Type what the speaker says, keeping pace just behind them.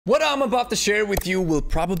What I'm about to share with you will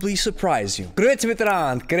probably surprise you. Grüezi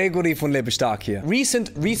miteinander, Gregory von Lebe here. Recent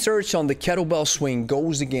research on the kettlebell swing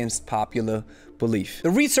goes against popular belief. The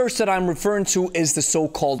research that I'm referring to is the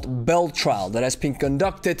so-called Bell trial that has been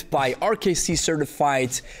conducted by RKC certified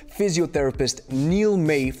physiotherapist Neil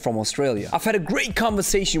Meigh from Australia. I've had a great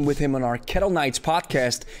conversation with him on our Kettle Nights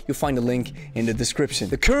podcast. You'll find a link in the description.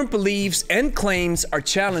 The current beliefs and claims are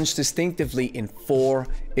challenged distinctively in 4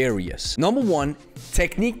 areas. Number 1,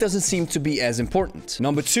 technique doesn't seem to be as important.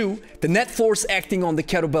 Number 2, the net force acting on the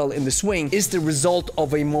kettlebell in the swing is the result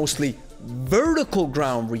of a mostly vertical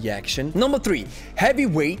ground reaction. Number 3, heavy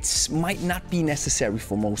weights might not be necessary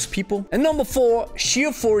for most people. And number 4,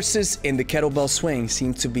 shear forces in the kettlebell swing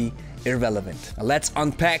seem to be irrelevant. Now let's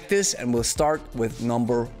unpack this and we'll start with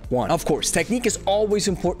number 1. Of course, technique is always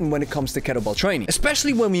important when it comes to kettlebell training,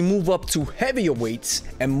 especially when we move up to heavier weights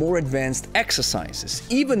and more advanced exercises.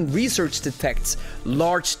 Even research detects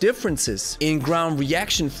large differences in ground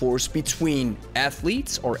reaction force between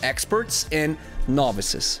athletes or experts and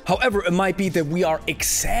novices. However, it might be that we are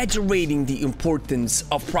exaggerating the importance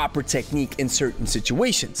of proper technique in certain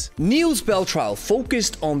situations. Neil's Bell trial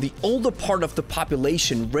focused on the older part of the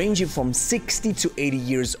population ranging from 60 to 80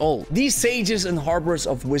 years old. These sages and harbors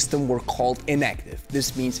of wisdom were called inactive.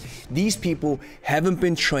 This means these people haven't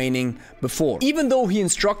been training before. Even though he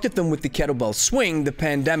instructed them with the kettlebell swing, the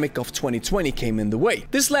pandemic of 2020 came in the way.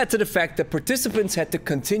 This led to the fact that participants had to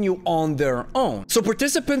continue on their own. So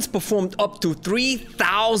participants performed up to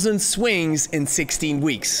 3,000 swings in 16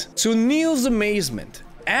 weeks. To Neil's amazement,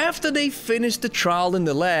 after they finished the trial in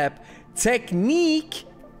the lab, technique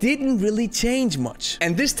didn't really change much.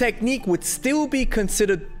 And this technique would still be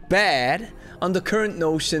considered bad under current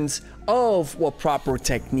notions of what proper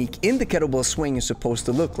technique in the kettlebell swing is supposed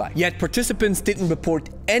to look like. Yet participants didn't report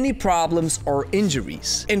any problems or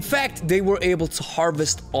injuries. In fact, they were able to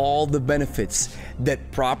harvest all the benefits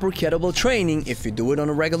that proper kettlebell training, if you do it on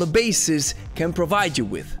a regular basis, can provide you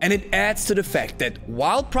with. And it adds to the fact that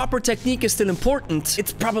while proper technique is still important,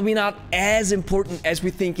 it's probably not as important as we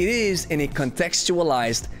think it is in a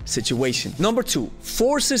contextualized situation. Number 2,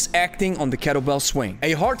 forces acting on the kettlebell swing.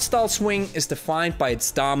 A hardstyle swing is defined by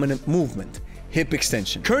its dominant movement, hip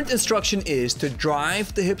extension. Current instruction is to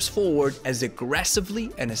drive the hips forward as aggressively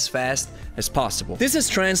and as fast as possible. This is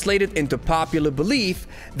translated into popular belief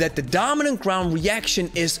that the dominant ground reaction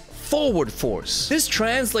is forward force. This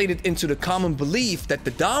translated into the common belief that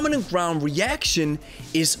the dominant ground reaction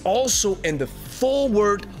is also in the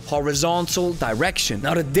forward horizontal direction.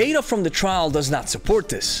 Now, the data from the trial does not support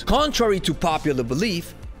this. Contrary to popular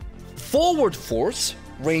belief, forward force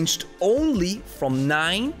ranged only from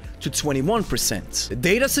 9 to 21%. The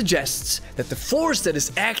data suggests that the force that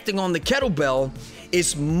is acting on the kettlebell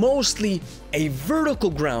is mostly a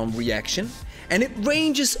vertical ground reaction, and it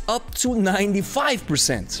ranges up to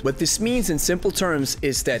 95%. What this means in simple terms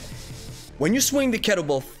is that when you swing the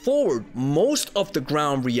kettlebell forward, most of the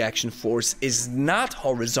ground reaction force is not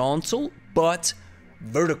horizontal, but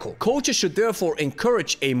vertical. Coaches should therefore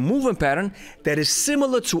encourage a movement pattern that is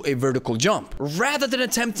similar to a vertical jump, rather than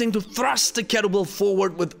attempting to thrust the kettlebell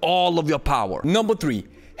forward with all of your power. Number 3,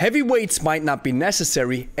 heavy weights might not be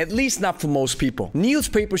necessary, at least not for most people. Neil's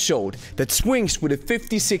paper showed that swings with a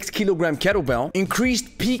 56 kilogram kettlebell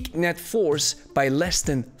increased peak net force by less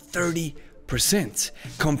than 30%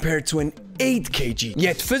 compared to an 8 kg.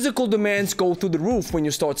 Yet physical demands go through the roof when you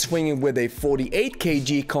start swinging with a 48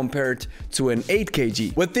 kg compared to an 8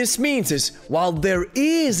 kg. What this means is, while there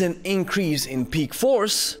is an increase in peak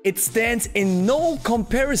force, it stands in no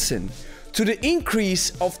comparison to the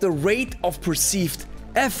increase of the rate of perceived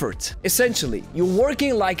effort. Essentially, you're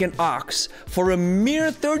working like an ox for a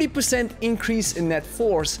mere 30% increase in net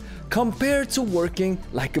force compared to working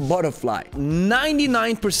like a butterfly.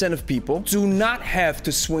 99% of people do not have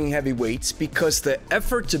to swing heavy weights because the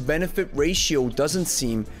effort to benefit ratio doesn't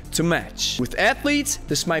seem to match. With athletes,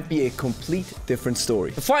 this might be a complete different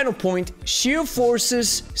story. The final point, shear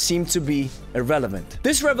forces seem to be irrelevant.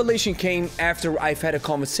 This revelation came after I've had a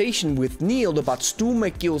conversation with Neil about Stu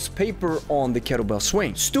McGill's paper on the kettlebell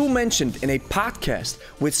swing. Stu mentioned in a podcast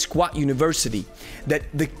with Squat University that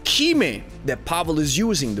the kime that Pavel is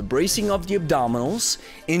using, the bracing of the abdominals,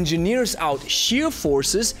 engineers out shear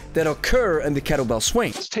forces that occur in the kettlebell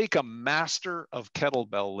swing. Let's take a master of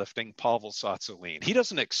kettlebell lifting, Pavel Tsatsouline. He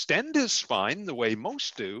doesn't extend his spine the way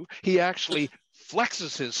most do. He actually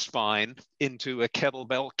flexes his spine into a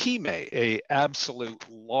kettlebell kime, a absolute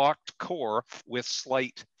locked core with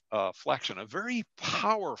slight flexion, a very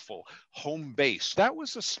powerful home base. That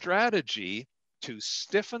was a strategy to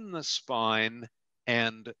stiffen the spine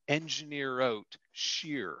and engineer out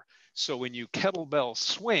shear. So when you kettlebell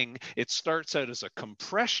swing, it starts out as a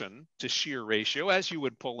compression to shear ratio, as you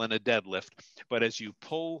would pull in a deadlift. But as you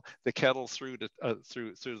pull the kettle through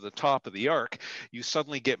the top of the arc, you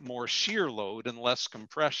suddenly get more shear load and less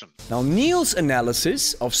compression. Now, Neil's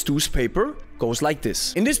analysis of Stu's paper goes like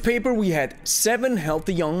this. In this paper, we had 7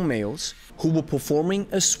 healthy young males who were performing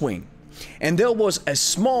a swing. And there was a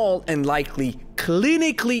small and likely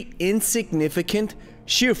clinically insignificant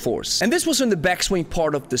shear force. And this was in the backswing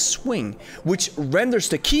part of the swing, which renders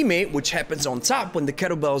the kime, which happens on top when the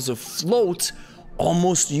kettlebells are afloat,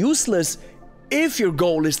 almost useless if your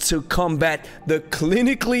goal is to combat the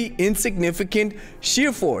clinically insignificant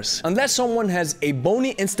shear force. Unless someone has a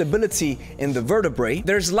bony instability in the vertebrae,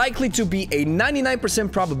 there's likely to be a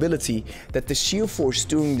 99% probability that the shear force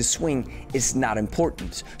during the swing is not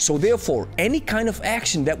important. So therefore, any kind of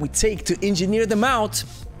action that we take to engineer them out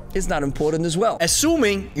is not important as well,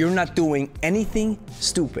 assuming you're not doing anything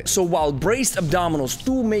stupid. So while braced abdominals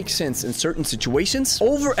do make sense in certain situations,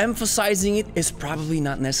 overemphasizing it is probably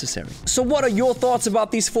not necessary. So what are your thoughts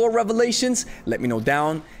about these 4 revelations? Let me know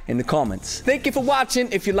down in the comments. Thank you for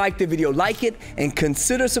watching. If you liked the video, like it and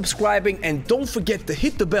consider subscribing, and don't forget to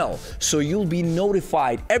hit the bell so you'll be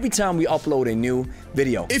notified every time we upload a new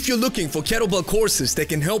video. If you're looking for kettlebell courses that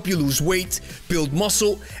can help you lose weight, build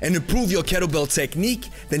muscle, and improve your kettlebell technique,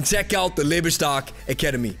 then check out the Lebe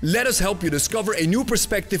Academy. Let us help you discover a new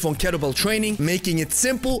perspective on kettlebell training, making it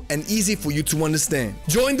simple and easy for you to understand.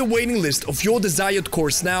 Join the waiting list of your desired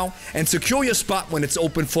course now and secure your spot when it's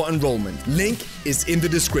open for enrollment. Link is in the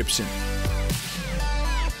description.